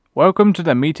Welcome to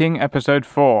the meeting, episode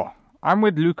 4. I'm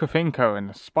with Luca Finco, an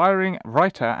aspiring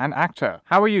writer and actor.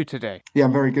 How are you today? Yeah,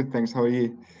 I'm very good, thanks. How are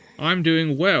you? I'm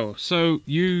doing well. So,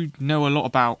 you know a lot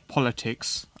about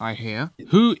politics, I hear.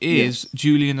 Who is Yes.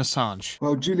 Julian Assange?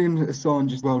 Well, Julian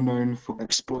Assange is well known for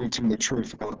exploiting the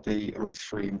truth about the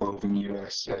Earth-3 involving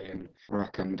USA and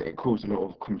Iraq, and it caused a lot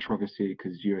of controversy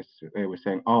because USA were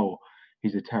saying, "Oh,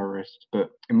 he's a terrorist."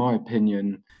 But in my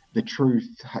opinion, the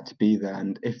truth had to be there,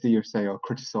 and if the USA are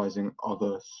criticizing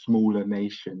other smaller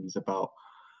nations about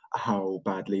how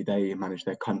badly they manage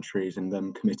their countries and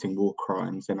them committing war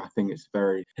crimes. And I think it's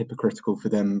very hypocritical for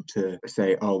them to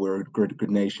say, "Oh, we're a good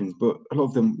nations." But a lot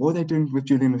of them, what are they doing with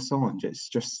Julian Assange? It's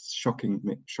just shocking,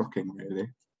 really.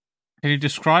 Can you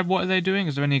describe what are they doing?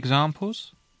 Is there any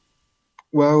examples?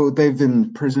 Well, they've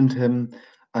imprisoned him,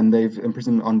 and they've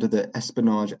imprisoned him under the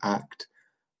Espionage Act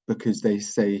because they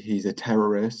say he's a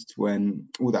terrorist. When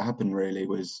all that happened really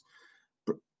was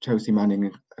Chelsea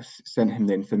Manning sent him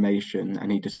the information,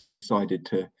 and he decided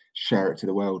to share it to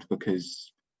the world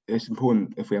because it's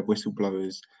important if we have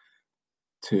whistleblowers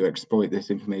to exploit this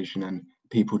information and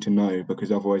people to know,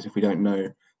 because otherwise, if we don't know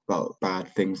about bad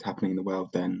things happening in the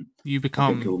world, then You I think it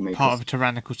become will make part us. of a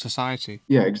tyrannical society.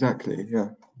 Yeah, exactly. Yeah.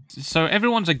 So,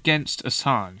 everyone's against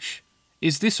Assange.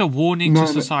 Is this a warning to No,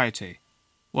 no. society?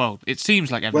 Well, it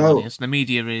seems like everyone Well, is. The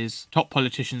media is, top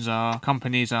politicians are,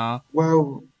 companies are.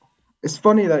 well, it's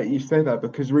funny that you say that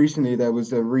because recently there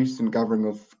was a recent gathering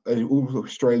of all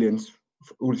Australian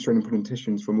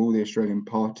politicians from all the Australian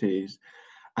parties,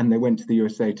 and they went to the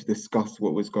USA to discuss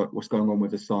what's going on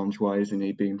with Assange. Why isn't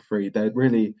he being free? They're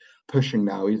really pushing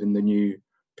now, even the new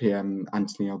PM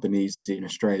Anthony Albanese in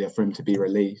Australia, for him to be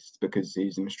released because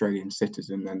he's an Australian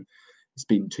citizen and it's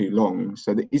been too long.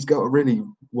 So that he's got a really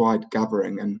wide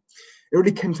gathering, and it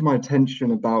really came to my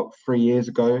attention about 3 years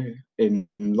ago in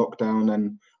lockdown,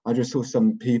 and I just saw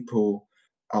some people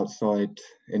outside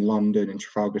in London in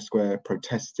Trafalgar Square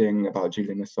protesting about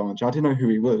Julian Assange. I didn't know who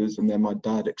he was, and then my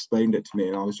dad explained it to me,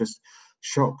 and I was just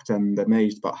shocked and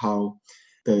amazed about how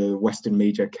the Western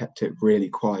media kept it really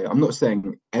quiet. I'm not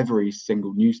saying every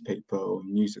single newspaper or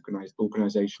news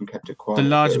organization kept it The quiet, but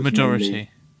large it was mainly, majority.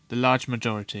 The large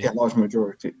majority. yeah, large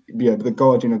majority. Yeah, but the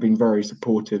Guardian have been very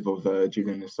supportive of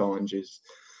Julian Assange's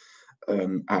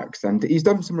acts, and he's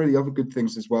done some really other good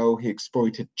things as well. He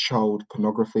exploited child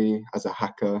pornography as a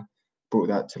hacker, brought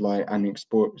that to light, and he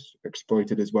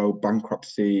exploited as well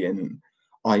bankruptcy in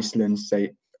Iceland.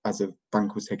 Say, as a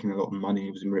bank was taking a lot of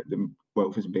money, the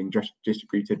wealth wasn't being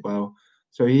distributed well.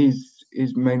 So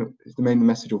the main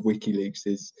message of WikiLeaks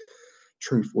is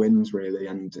truth wins really,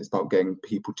 and it's about getting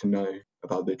people to know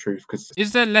about the truth because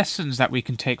Is there lessons that we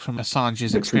can take from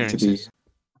Assange's the truth to be. experiences?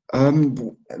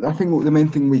 Um, I think the main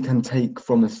thing we can take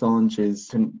from Assange is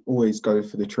to always go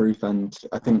for the truth, and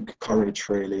I think courage.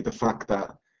 Really, the fact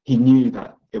that he knew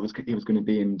that he was going to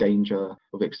be in danger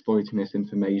of exploiting this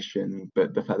information,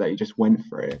 but the fact that he just went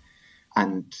for it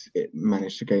and it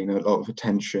managed to gain a lot of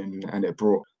attention and it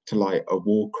brought to light a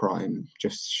war crime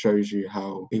just shows you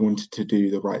how he wanted to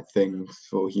do the right thing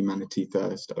for humanity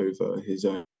first over his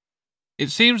own. It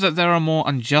seems that there are more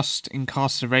unjust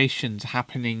incarcerations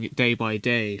happening day by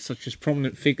day, such as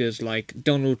prominent figures like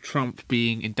Donald Trump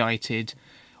being indicted.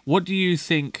 What do you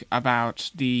think about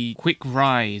the quick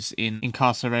rise in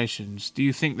incarcerations? Do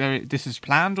you think this is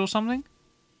planned or something?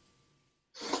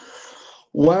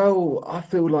 Well, I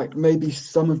feel like maybe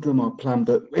some of them are planned,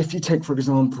 but if you take, for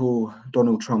example,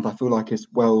 Donald Trump, I feel like it's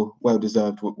well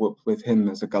deserved with him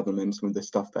as a government, some of the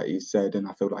stuff that he said, and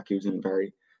I feel like he wasn't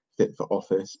very fit for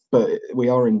office. But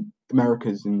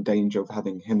America's in danger of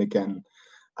having him again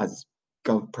as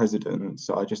president,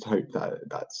 so I just hope that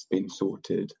that's been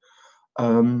sorted.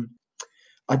 Um,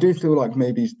 I do feel like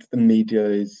maybe the media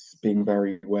is being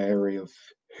very wary of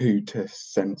who to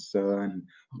censor and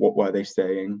what were they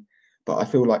saying. But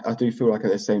I do feel like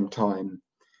at the same time,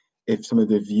 if some of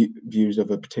the views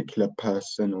of a particular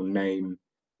person or name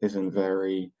isn't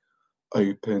very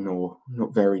open or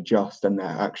not very just, and their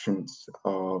actions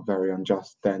are very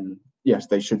unjust, then yes,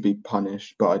 they should be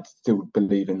punished. But I still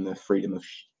believe in the freedom of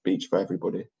speech for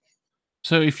everybody.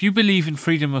 So, if you believe in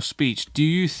freedom of speech, do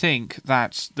you think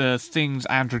that the things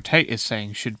Andrew Tate is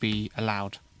saying should be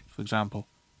allowed, for example?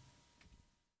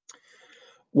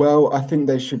 Well, I think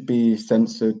they should be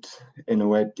censored in a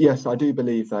way. Yes, I do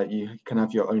believe that you can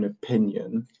have your own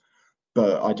opinion,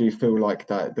 but I do feel like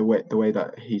that the way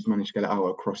that he's managed to get it out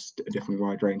across a different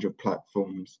wide range of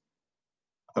platforms,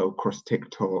 across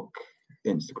TikTok,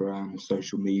 Instagram,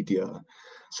 social media,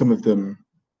 some of them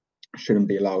shouldn't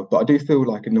be allowed. But I do feel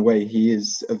like in a way he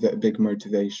is a big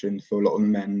motivation for a lot of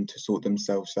men to sort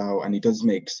themselves out, and he does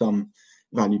make some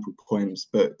valuable points.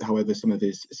 But however, some of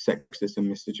his sexist and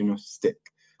misogynistic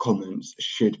comments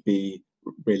should be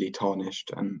really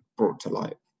tarnished and brought to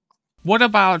light. What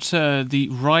about the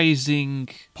rising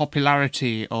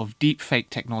popularity of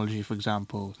deepfake technology, for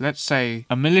example? Let's say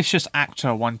a malicious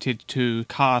actor wanted to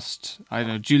cast, I don't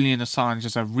know, Julian Assange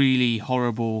as a really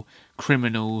horrible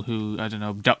criminal who, I don't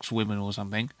know, abducts women or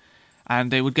something, and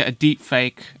they would get a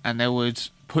deepfake and they would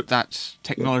put that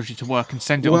technology to work and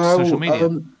send it onto social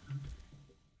media.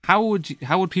 How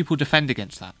would people defend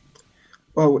against that?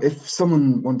 Well, if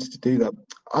someone wanted to do that,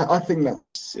 I think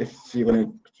that's, if you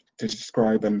want to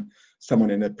describe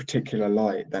someone in a particular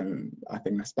light, then I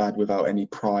think that's bad without any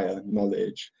prior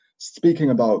knowledge. Speaking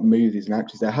about movies and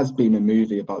actors, there has been a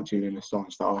movie about Julian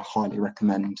Assange that I highly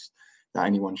recommend that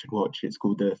anyone should watch. It's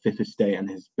called The Fifth Estate, and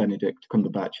his Benedict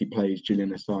Cumberbatch, he plays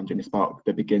Julian Assange, and it's about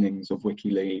the beginnings of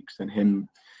WikiLeaks and him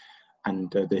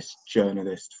and this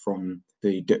journalist from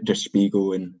the Der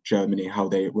Spiegel in Germany, how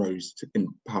they rose in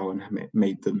power and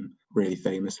made them really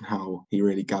famous, and how he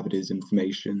really gathered his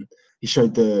information. He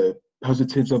showed the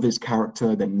positives of his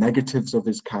character, the negatives of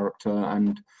his character,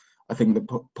 and I think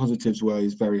the positives were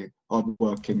he's a very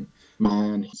hardworking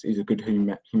man. He's a good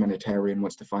humanitarian,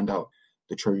 wants to find out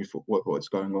the truth of what's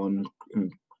going on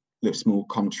in the small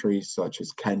countries such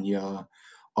as Kenya,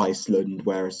 Iceland,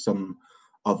 whereas some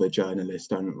other journalists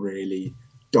don't really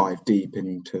dive deep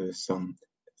into some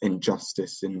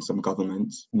injustice in some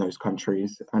governments in those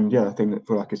countries. And yeah, I feel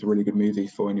like it's a really good movie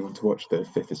for anyone to watch, The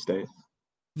Fifth Estate.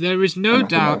 There is no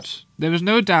doubt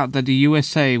that the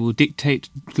USA will dictate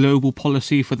global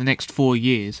policy for the next 4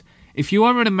 years. If you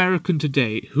are an American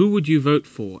today, who would you vote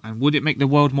for? And would it make the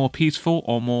world more peaceful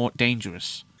or more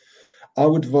dangerous? I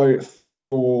would vote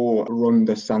for Ron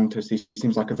DeSantis. He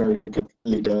seems like a very good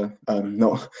leader,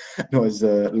 not as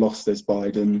lost as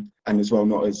Biden, and as well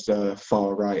not as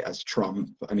far right as Trump.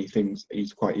 And he thinks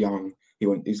he's quite young.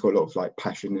 He's got a lot of like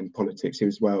passion in politics. He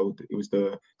was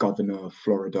the governor of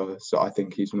Florida, so I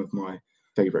think he's one of my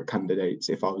favorite candidates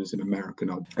if I was an American.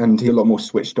 And he's a lot more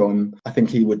switched on. I think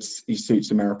he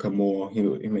suits America more. He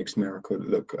makes America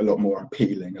look a lot more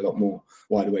appealing, a lot more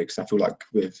wide awake. Because I feel like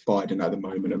with Biden at the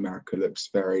moment, America looks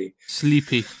very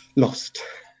sleepy, lost,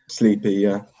 sleepy.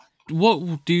 Yeah.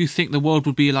 What do you think the world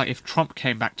would be like if Trump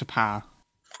came back to power?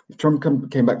 If Trump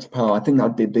came back to power, I think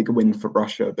that'd be a big win for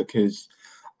Russia, because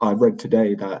I read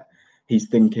today that he's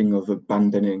thinking of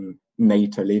abandoning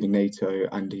NATO, leaving NATO,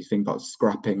 and he's thinking about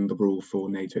scrapping the rule for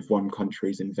NATO. If one country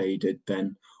is invaded,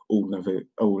 then all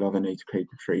other NATO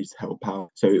countries help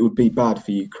out. So it would be bad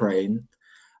for Ukraine.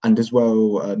 And as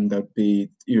well,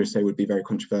 USA would be very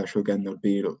controversial again. There would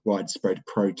be widespread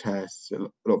protests, a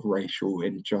lot of racial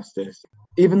injustice.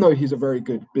 Even though he's a very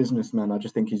good businessman, I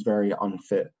just think he's very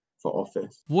unfit for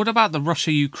office. What about the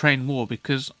Russia-Ukraine war?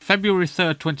 Because February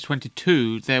 3rd,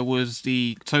 2022, there was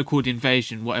the so-called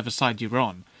invasion, whatever side you're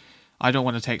on. I don't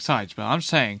want to take sides, but I'm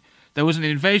saying there was an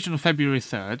invasion on February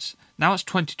 3rd. Now it's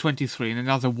 2023 and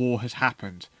another war has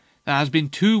happened. There has been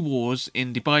 2 wars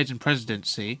in the Biden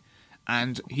presidency,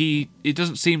 and it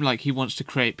doesn't seem like he wants to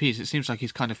create peace. It seems like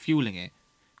he's kind of fueling it,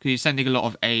 because he's sending a lot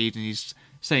of aid and he's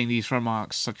saying these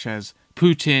remarks such as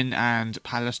Putin and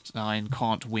Palestine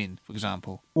can't win, for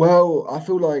example. Well, I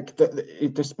feel like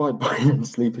despite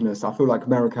Biden's sleepiness, I feel like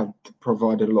America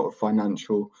provided a lot of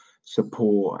financial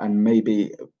support, and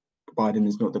maybe Biden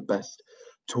is not the best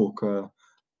talker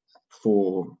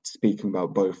for speaking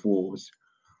about both wars.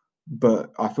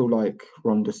 But I feel like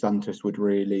Ron DeSantis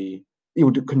he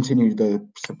would continue the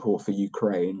support for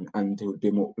Ukraine, and he would be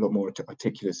a lot more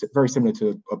articulate. Very similar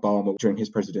to Obama during his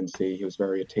presidency, he was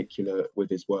very articulate with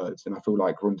his words, and I feel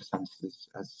like Ron DeSantis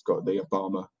has got the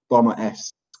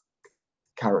Obama-esque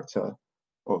character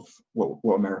of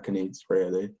what America needs,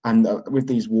 really. And with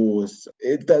these wars,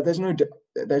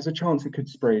 there's a chance it could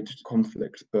spread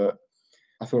conflict, but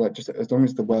I feel like just as long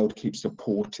as the world keeps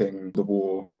supporting the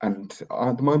war, and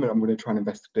at the moment I'm going to try and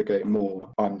investigate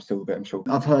more, I'm still a bit unsure.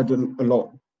 I've heard a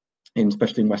lot,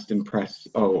 especially in Western press,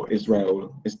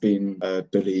 Israel is being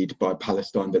bullied by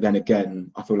Palestine. But then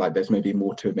again, I feel like there's maybe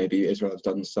more to it. Maybe Israel has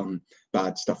done some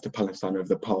bad stuff to Palestine over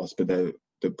the past, but the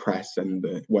press and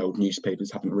the world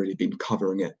newspapers haven't really been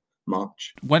covering it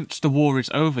much. Once the war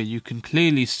is over, you can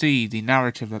clearly see the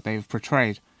narrative that they've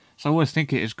portrayed. So I always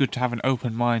think it is good to have an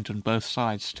open mind on both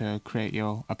sides to create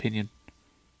your opinion.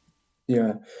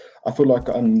 Yeah, I feel like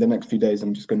the next few days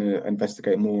I'm just going to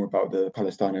investigate more about the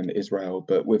Palestine and Israel.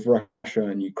 But with Russia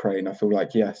and Ukraine, I feel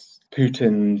like, yes,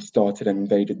 Putin started and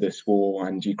invaded this war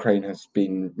and Ukraine has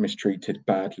been mistreated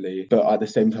badly. But at the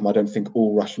same time, I don't think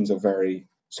all Russians are very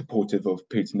supportive of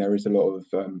Putin. There is a lot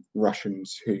of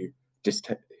Russians who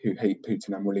who hate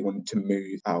Putin and really want to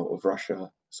move out of Russia.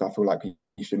 So I feel like you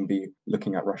shouldn't be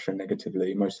looking at Russia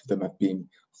negatively. Most of them have been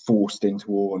forced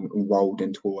into war and enrolled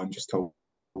into war and just told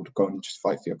to go and just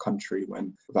fight for your country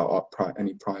when without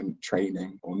any prime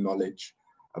training or knowledge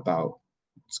about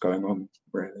what's going on,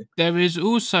 really. There is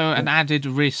also an added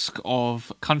risk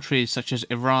of countries such as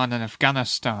Iran and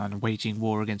Afghanistan waging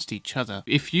war against each other.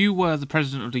 If you were the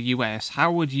president of the US,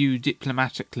 how would you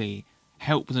diplomatically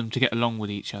help them to get along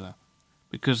with each other?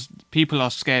 Because people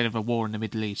are scared of a war in the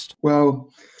Middle East. Well,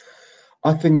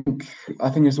 I think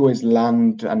it's always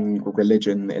land and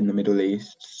religion in the Middle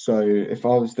East. So if I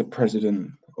was the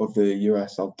president of the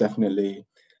US, I'll definitely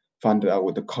find out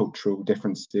what the cultural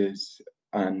differences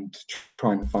and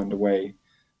try and find a way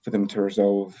for them to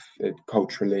resolve it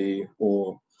culturally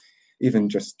or even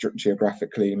just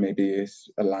geographically. Maybe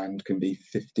a land can be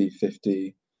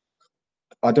 50-50.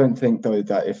 I don't think, though,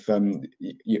 that if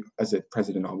you, as a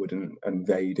president, I wouldn't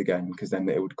invade again, because then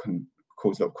it would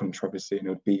cause a lot of controversy and it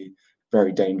would be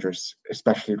very dangerous,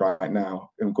 especially right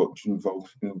now. We've got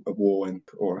involved in a war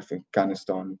or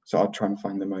Afghanistan. So I'd try and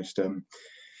find the most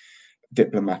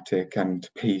diplomatic and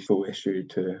peaceful issue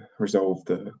to resolve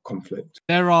the conflict.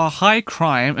 There are high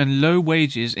crime and low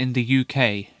wages in the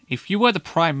UK. If you were the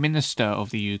Prime Minister of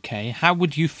the UK, how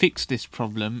would you fix this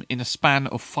problem in a span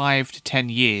of 5 to 10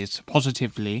 years,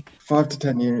 positively? 5 to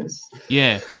 10 years?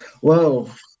 Yeah.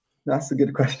 Well, that's a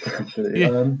good question, actually.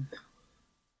 Yeah.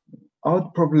 I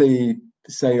would probably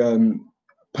say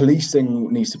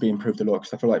policing needs to be improved a lot,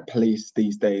 because I feel like police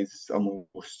these days are more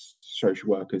social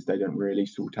workers. They don't really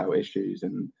sort out issues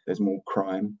and there's more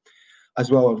crime. As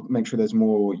well, make sure there's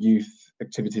more youth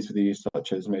activities for the youth,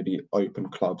 such as maybe open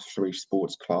clubs, 3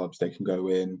 sports clubs. They can go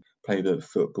in, play the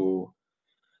football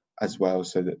as well,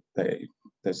 so that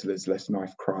there's less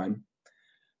knife crime.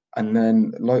 And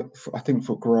then, I think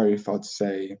for growth, I'd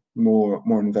say more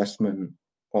investment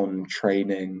on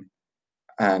training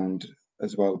and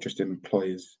as well just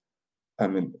employers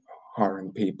and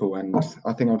hiring people. And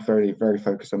I think I'd very, very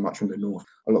focus on much on the north.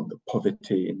 A lot of the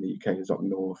poverty in the UK is up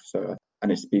north,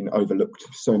 and it's been overlooked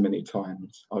so many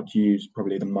times. I'd use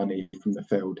probably the money from the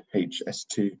failed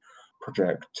HS2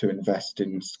 project to invest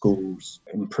in schools,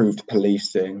 improved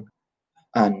policing,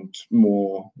 and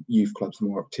more youth clubs,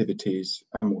 more activities,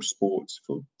 and more sports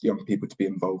for young people to be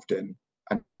involved in,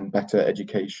 and better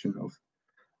education of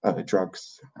other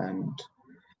drugs and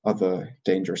other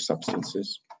dangerous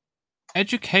substances.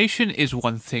 Education is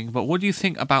one thing, but what do you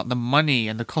think about the money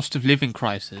and the cost of living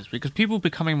crisis? Because people are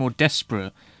becoming more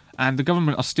desperate and the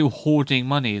government are still hoarding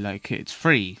money like it's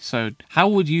free. So how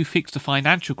would you fix the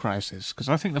financial crisis? Because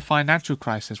I think the financial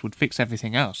crisis would fix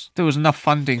everything else. If there was enough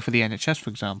funding for the NHS,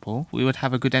 for example, we would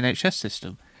have a good NHS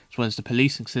system, as well as the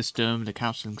policing system, the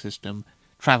counselling system,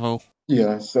 travel.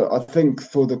 Yeah, so I think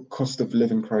for the cost of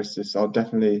living crisis, I'll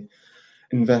definitely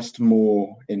invest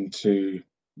more into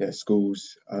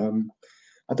schools.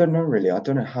 I don't know really. I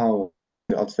don't know how.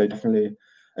 I'd say definitely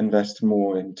invest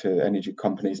more into energy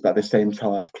companies, but at the same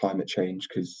time, climate change,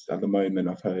 because at the moment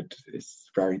I've heard it's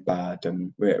very bad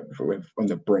and we're on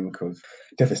the brink of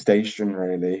devastation,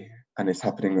 really, and it's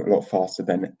happening a lot faster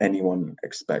than anyone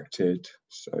expected.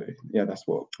 So yeah, that's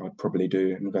what I'd probably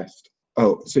do, invest.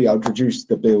 Oh, so yeah, I'd reduce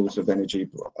the bills of energy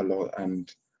a lot,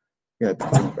 and yeah, I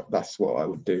think that's what I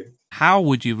would do. How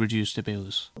would you reduce the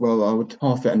bills? Well, I would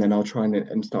half it, and then I'll try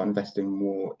and start investing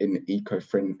more in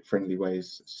eco-friendly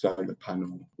ways, solar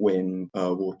panel, wind,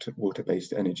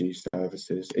 water-based energy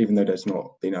services. Even though there's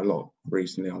not been a lot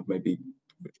recently, I'll maybe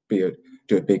do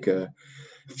a bigger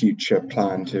future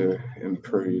plan to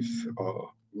improve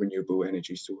our renewable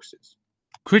energy sources.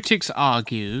 Critics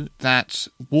argue that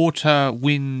water,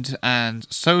 wind and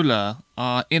solar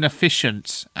are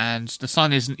inefficient and the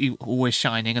sun isn't always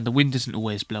shining and the wind isn't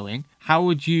always blowing. How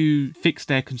would you fix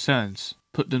their concerns?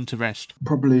 Put them to rest?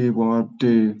 Probably what I'd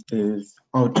do is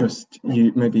I'll just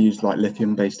maybe use like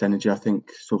lithium-based energy. I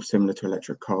think sort of similar to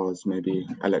electric cars, maybe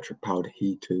electric-powered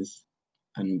heaters,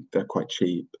 and they're quite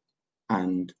cheap.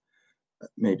 And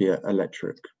maybe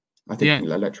electric. I think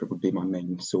electric would be my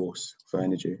main source for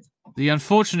energy. The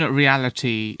unfortunate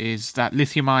reality is that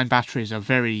lithium-ion batteries are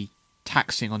very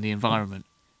taxing on the environment.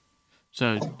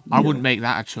 So I wouldn't make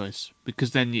that a choice,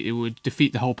 because then it would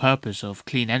defeat the whole purpose of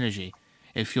clean energy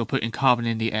if you're putting carbon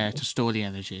in the air to store the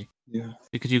energy. Yeah.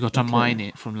 Because you've got to mine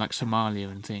it from like Somalia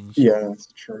and things. Yeah,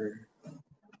 that's true.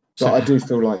 But I do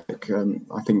feel like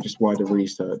I think just wider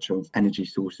research of energy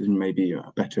sources and maybe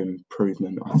a better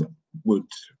improvement would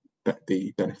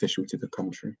be beneficial to the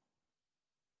country.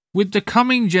 With the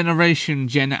coming generation,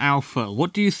 Gen Alpha,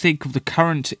 what do you think of the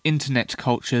current internet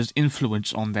culture's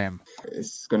influence on them?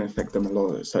 It's going to affect them a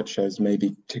lot, such as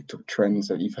maybe TikTok trends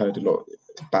that you've heard a lot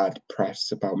of bad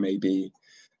press about, maybe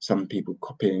some people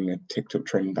copying a TikTok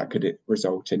trend that could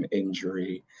result in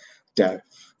injury, death.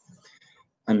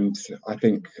 And I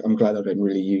think I'm glad I don't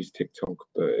really use TikTok,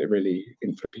 but it really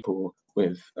influences people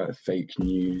with fake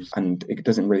news, and it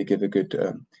doesn't really give a good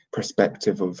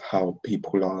perspective of how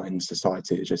people are in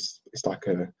society. It's like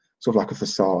a sort of like a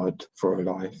facade for a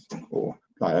life, or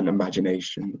like an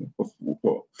imagination of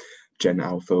what Gen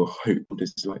Alpha or hope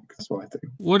is like. That's what I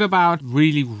think. What about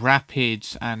really rapid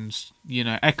and,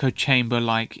 echo chamber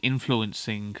like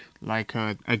influencing, like,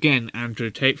 again, Andrew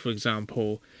Tate, for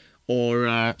example,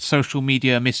 or social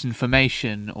media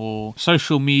misinformation or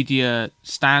social media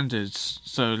standards?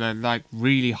 So they're like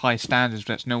really high standards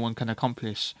that no one can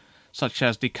accomplish, such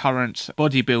as the current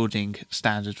bodybuilding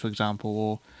standards, for example,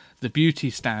 or the beauty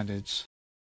standards.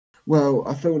 Well,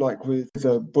 I feel like with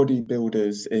the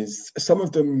bodybuilders is some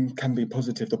of them can be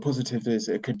positive. The positive is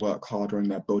it could work harder on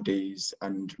their bodies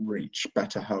and reach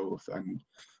better health and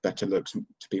better looks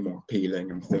to be more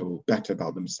appealing and feel better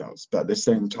about themselves. But at the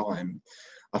same time,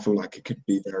 I feel like it could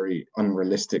be very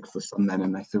unrealistic for some men,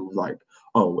 and they feel like,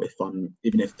 oh, if I'm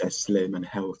even if they're slim and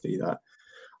healthy, that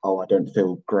I don't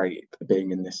feel great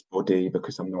being in this body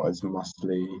because I'm not as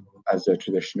muscly as a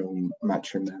traditional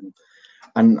macho man.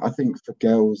 And I think for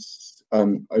girls,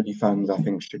 OnlyFans, I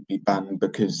think, should be banned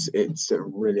because it's a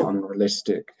really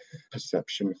unrealistic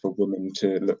perception for women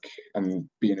to look and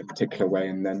be in a particular way,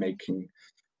 and they're making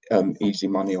easy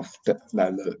money off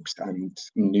their looks and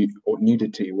or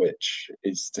nudity, which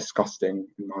is disgusting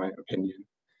in my opinion.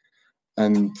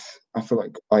 And I feel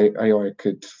like AI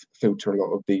could filter a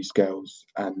lot of these girls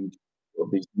and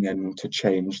of these men to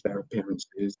change their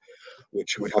appearances,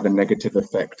 which would have a negative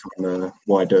effect on the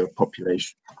wider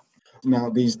population. Now,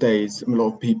 these days, a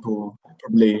lot of people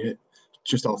probably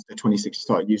just after 26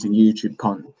 start using YouTube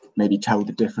can't maybe tell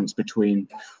the difference between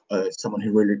someone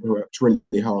who really works really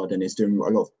hard and is doing a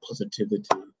lot of positivity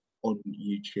on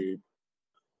YouTube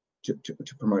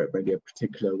to promote maybe a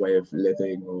particular way of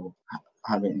living or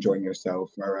having enjoying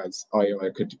yourself, whereas AI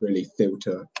could really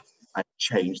filter and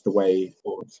change the way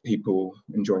of people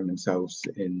enjoying themselves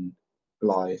in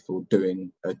life or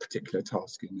doing a particular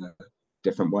task in a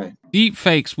different way.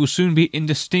 Deepfakes will soon be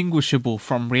indistinguishable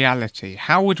from reality.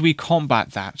 How would we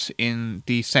combat that in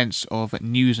the sense of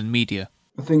news and media?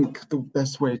 I think the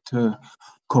best way to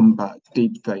combat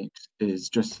deepfakes is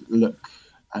just look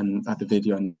and at the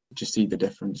video and just see the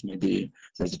difference. Maybe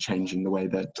there's a change in the way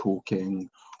they're talking,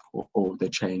 or the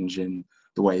change in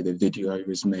the way the video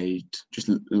is made, just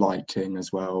lighting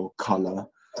as well, color.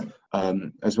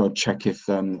 As well, check if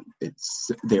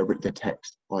it's the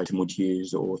text item would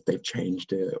use, or if they've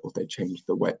changed it, or if they changed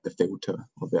the filter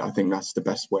of it. I think that's the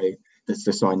best way. There's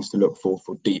the signs to look for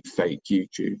deep fake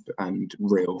YouTube and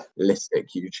realistic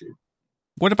YouTube.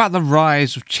 What about the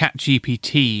rise of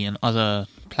ChatGPT and other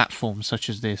platforms such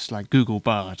as this, like Google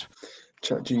Bard?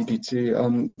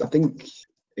 ChatGPT, I think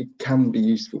it can be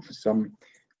useful for some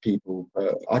people,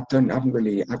 but haven't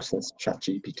really accessed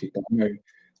ChatGPT. But I know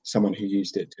someone who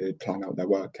used it to plan out their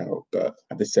workout, but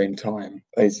at the same time,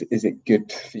 is it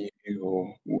good for you?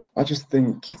 Or I just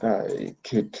think that it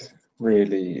could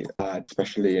really add,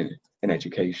 especially in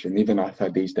education. Even I've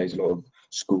heard these days a lot of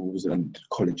schools and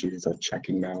colleges are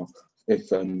checking now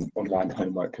if online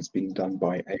homework has been done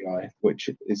by AI, which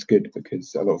is good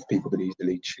because a lot of people could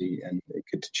easily cheat and it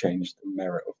could change the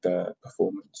merit of their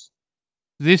performance.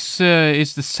 This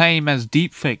is the same as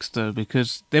deepfakes, though,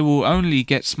 because they will only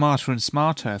get smarter and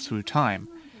smarter through time,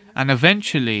 and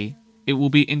eventually it will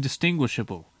be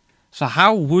indistinguishable. So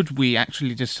how would we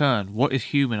actually discern what is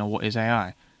human and what is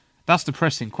AI? That's the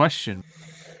pressing question.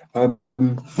 Um,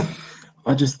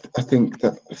 I think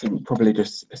probably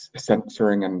just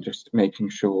censoring and just making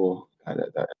sure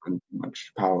that everyone's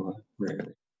much power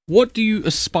really. What do you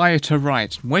aspire to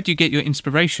write? Where do you get your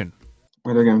inspiration?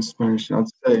 When I get inspiration, I'd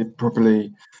say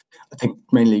probably I think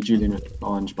mainly Julian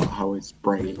Assange, about how it's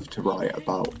brave to write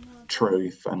about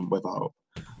truth and without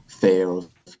fear of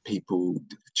people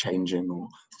changing or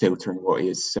filtering what he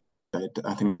has said.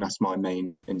 I think that's my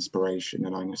main inspiration,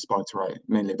 and I'm inspired to write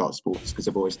mainly about sports because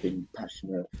I've always been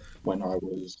passionate. When I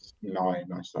was 9,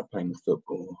 I started playing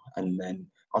football, and then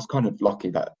I was kind of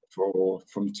lucky that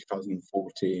from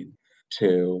 2014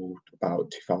 till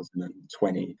about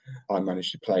 2020, I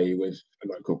managed to play with a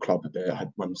local club a bit. I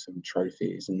had won some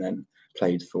trophies, and then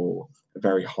played for a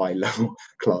very high level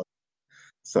club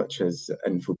such as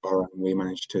Enfield Borough, and we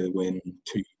managed to win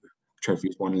 2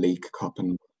 trophies, 1 League Cup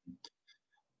and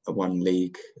one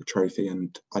league trophy,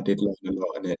 and I did learn a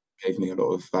lot, and it gave me a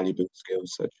lot of valuable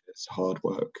skills such as hard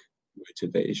work,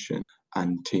 motivation,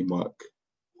 and teamwork.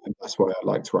 And that's why I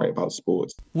like to write about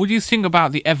sports. What do you think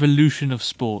about the evolution of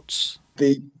sports?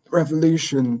 The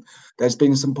revolution, there's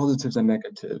been some positives and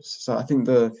negatives. So I think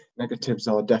the negatives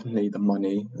are definitely the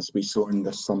money, as we saw in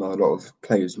the summer. A lot of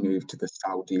players moved to the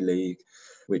Saudi league,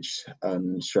 which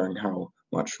showing how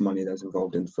much money there's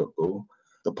involved in football.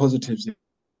 The positives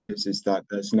is that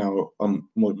there's now a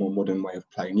more modern way of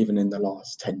playing. Even in the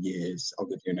last 10 years, I'll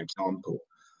give you an example.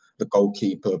 The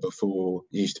goalkeeper before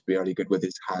used to be really good with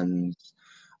his hands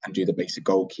and do the basic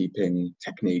goalkeeping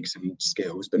techniques and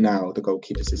skills, but now the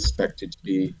goalkeeper is expected to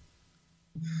be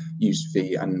used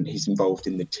feet and he's involved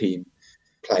in the team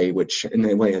play, which in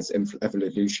a way has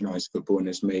evolutionized football and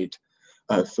has made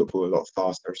football a lot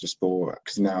faster as a sport,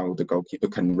 because now the goalkeeper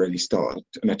can really start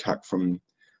an attack from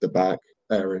the back.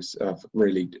 Eras have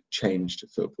really changed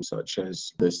football, such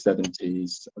as the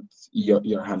 70s,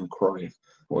 Johan Cruyff,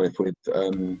 with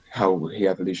how he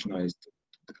evolutionized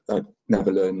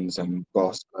Netherlands and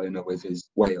Barcelona with his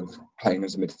way of playing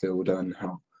as a midfielder and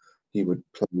how he would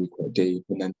play quite deep,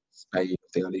 and then Spain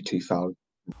of the early 2000s.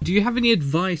 Do you have any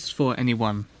advice for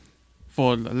anyone,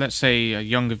 for let's say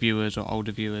younger viewers or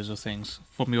older viewers or things,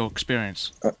 from your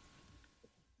experience?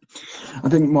 I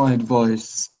think my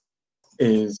advice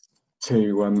is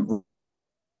to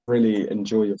really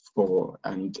enjoy your sport,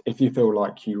 and if you feel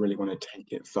like you really want to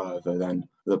take it further, then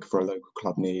look for a local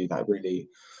club near you that really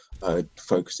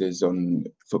focuses on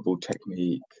football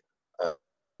technique, uh,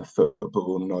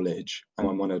 football knowledge, and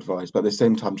I want to advise. But at the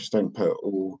same time, just don't put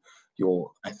all your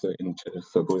effort into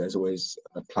football. There's always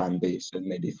a plan B, so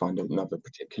maybe find another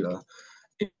particular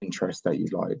interest that you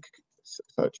like.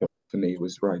 Such for me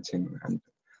was writing and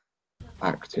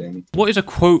acting. What is a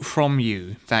quote from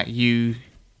you that you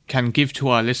can give to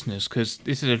our listeners? Because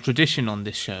this is a tradition on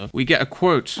this show. We get a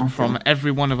quote from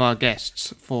every one of our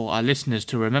guests for our listeners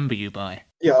to remember you by.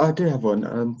 Yeah, I do have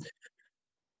one.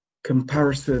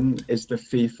 Comparison is the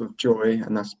thief of joy,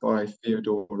 and that's by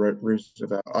Theodore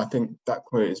Roosevelt. I think that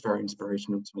quote is very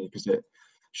inspirational to me because it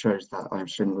shows that I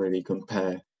shouldn't really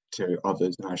compare to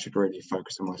others and I should really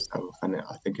focus on myself. And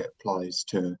I think it applies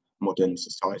to modern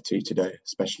society today,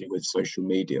 especially with social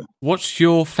media. What's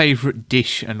your favourite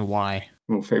dish and why?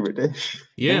 Your favourite dish?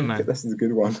 Yeah, man. This is a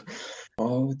good one. I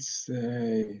would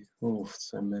say,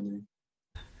 so many.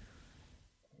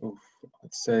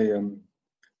 I'd say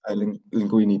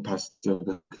linguine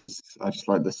pasta, because I just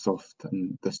like the soft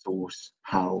and the sauce,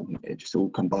 how it just all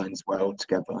combines well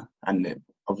together, and it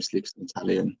obviously it's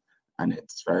Italian and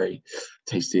it's very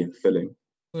tasty and filling.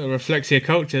 Well, it reflects your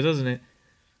culture, doesn't it?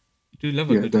 You do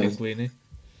love a good linguine.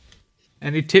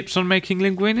 Any tips on making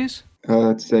linguines?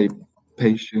 I'd say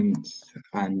patience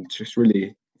and just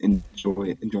really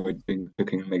enjoy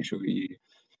cooking and make sure you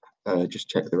just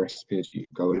check the recipe as you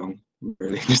go along.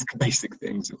 Really, just the basic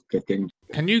things of cooking.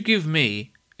 Can you give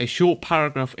me a short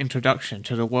paragraph introduction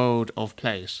to the world of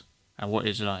plays and what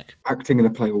it's like? Acting in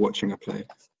a play or watching a play?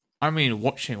 I mean,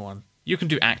 watching one. You can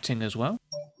do acting as well.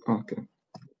 Okay.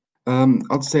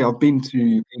 I'd say I've been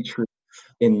to Patriot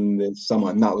in the summer,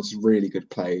 and that was a really good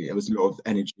play. It was a lot of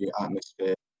energy,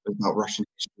 atmosphere. It was about Russian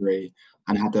history,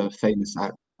 and had a famous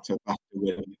actor, do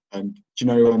you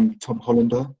know Tom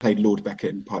Hollander played Lord Beckett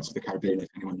in Pirates of the Caribbean? If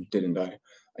anyone didn't know,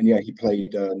 and yeah, he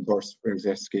played Boris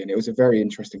Berezovsky, and it was a very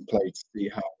interesting play to see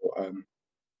how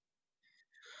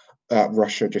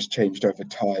Russia just changed over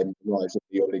time, the rise of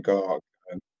the oligarch,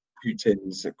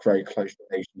 Putin's very close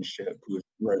relationship with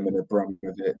Roman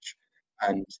Abramovich,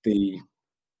 and the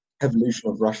evolution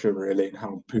of Russia, really, and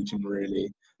how Putin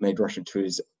really made Russia to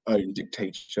his own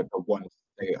dictatorship. But once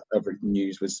every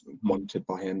news was monitored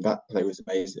by him, that play was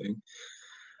amazing.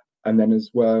 And then as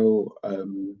well,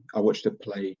 I watched a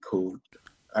play called,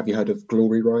 have you heard of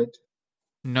Glory Ride?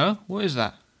 No, what is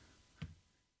that?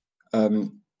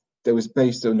 It was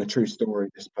based on a true story,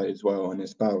 this play as well, and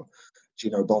it's about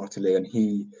Gino Bartoli, and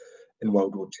he, in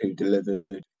World War II, delivered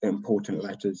important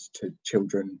letters to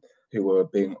children who were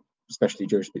being, especially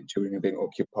Jewish children, who were being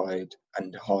occupied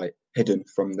and hidden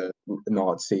from the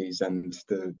Nazis, and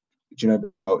do you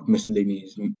know about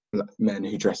Mussolini's men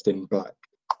who dressed in black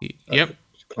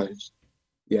clothes?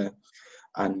 Yeah,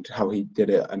 and how he did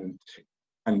it, and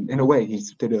in a way he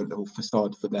did a little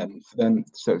facade for them.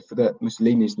 So for the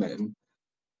Mussolini's men,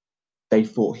 they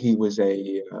thought he was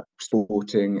a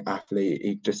sporting athlete.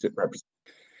 He just represented.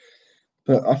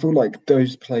 But I feel like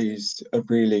those plays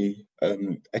really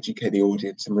educate the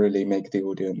audience and really make the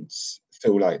audience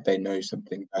feel like they know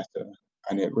something better.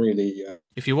 And it really...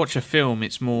 If you watch a film,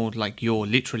 it's more like you're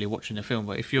literally watching a film.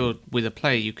 But if you're with a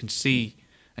play, you can see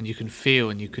and you can feel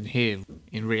and you can hear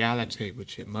in reality,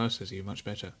 which immerses you much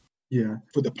better. Yeah,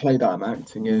 for the play that I'm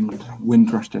acting in,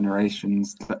 Windrush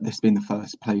Generations, this has been the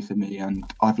first play for me, and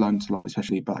I've learned a lot,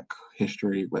 especially Black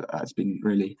history, where that's been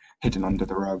really hidden under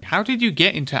the rug. How did you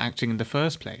get into acting in the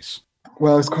first place?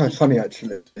 Well, it's quite funny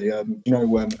actually.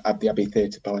 At the Abbey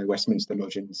Theatre by Westminster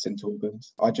Lodge in St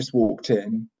Albans, I just walked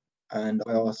in and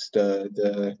I asked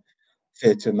the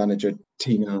theatre manager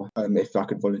Tina if I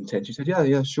could volunteer. She said,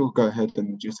 "Yeah, sure, go ahead."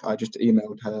 And I just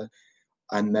emailed her,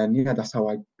 and then that's how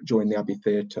I joined the Abbey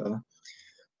Theatre.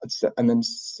 And then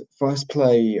first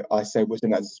play I say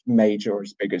wasn't as major or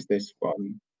as big as this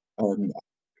one,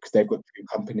 because they've got two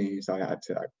companies. I had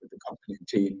to act with the company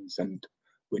teams, and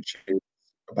which is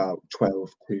about 12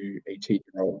 to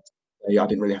 18-year-olds. I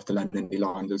didn't really have to learn any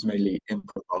lines. It was mainly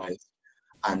improvised,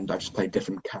 and I just played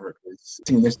different characters. I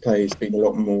think this play has been a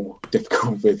lot more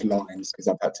difficult with lines because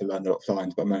I've had to learn a lot of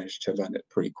lines, but I managed to learn it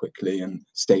pretty quickly, and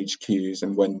stage cues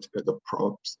and when to put the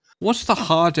props. What's the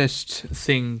hardest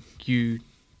thing you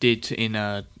did in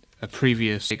a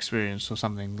previous experience or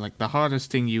something? Like the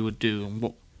hardest thing you would do, and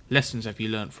what lessons have you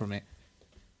learned from it?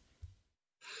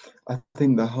 I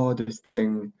think the hardest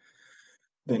thing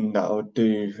that I would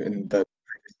do in the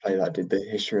previous play that I did, the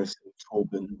history of St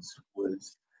Albans,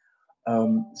 was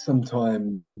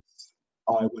sometimes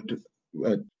I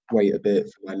would wait a bit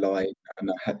for my line,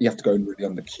 and you have to go in really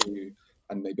on the cue,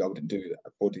 and maybe I wouldn't do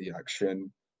that body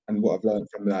action. And what I've learned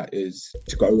from that is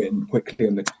to go in quickly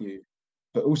on the cue,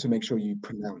 but also make sure you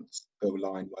pronounce the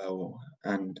line well,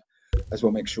 and as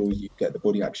well make sure you get the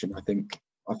body action. I think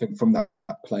from that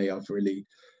play, I've really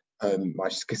my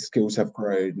skills have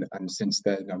grown, and since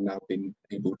then I've now been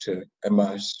able to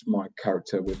immerse my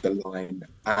character with the line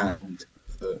and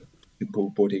the simple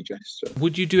body gesture.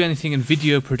 Would you do anything in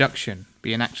video production?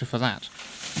 Be an actor for that?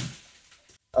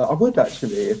 I would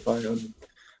actually, if I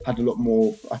had a lot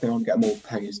more. I think I'd get more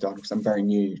plays done because I'm very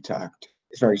new to act.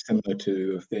 It's very similar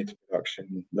to a theatre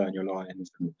production. Learn your lines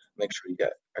and make sure you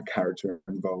get a character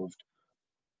involved.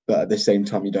 But at the same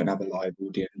time, you don't have a live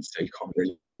audience, so you can't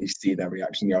really see their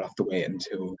reaction. You'll have to wait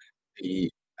until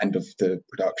the end of the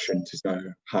production to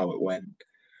know how it went.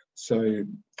 So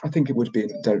I think it would be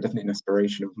definitely an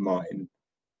inspiration of mine.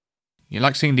 You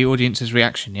like seeing the audience's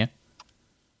reaction, yeah?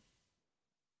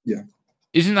 Yeah.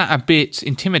 Isn't that a bit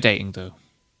intimidating, though?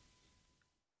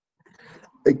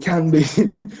 It can be.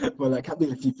 Well, it can be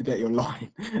if you forget your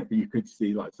line. You could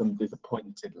see like some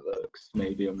disappointed looks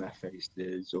maybe on their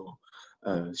faces, or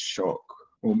shock,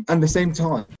 and at the same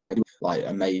time like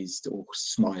amazed or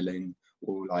smiling,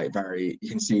 or like you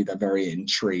can see they're very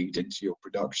intrigued into your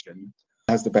production.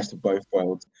 It has the best of both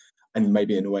worlds, and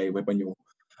maybe in a way when you're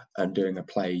doing a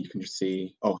play, you can just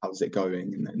see, oh, how's it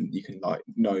going, and then you can like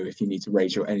know if you need to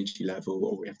raise your energy level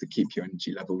or you have to keep your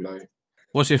energy level low.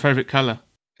 What's your favourite colour?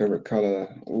 Favourite colour?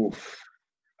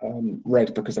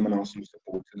 Red, because I'm an Arsenal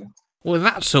supporter. Well,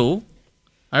 that's all.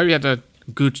 I hope you had a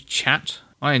good chat.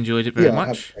 I enjoyed it very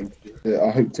much. I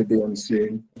hope to be on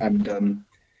soon, and I'm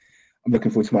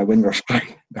looking forward to my Windrush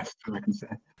play. That's all I can say.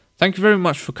 Thank you very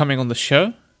much for coming on the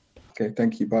show. Okay,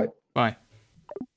 thank you. Bye. Bye.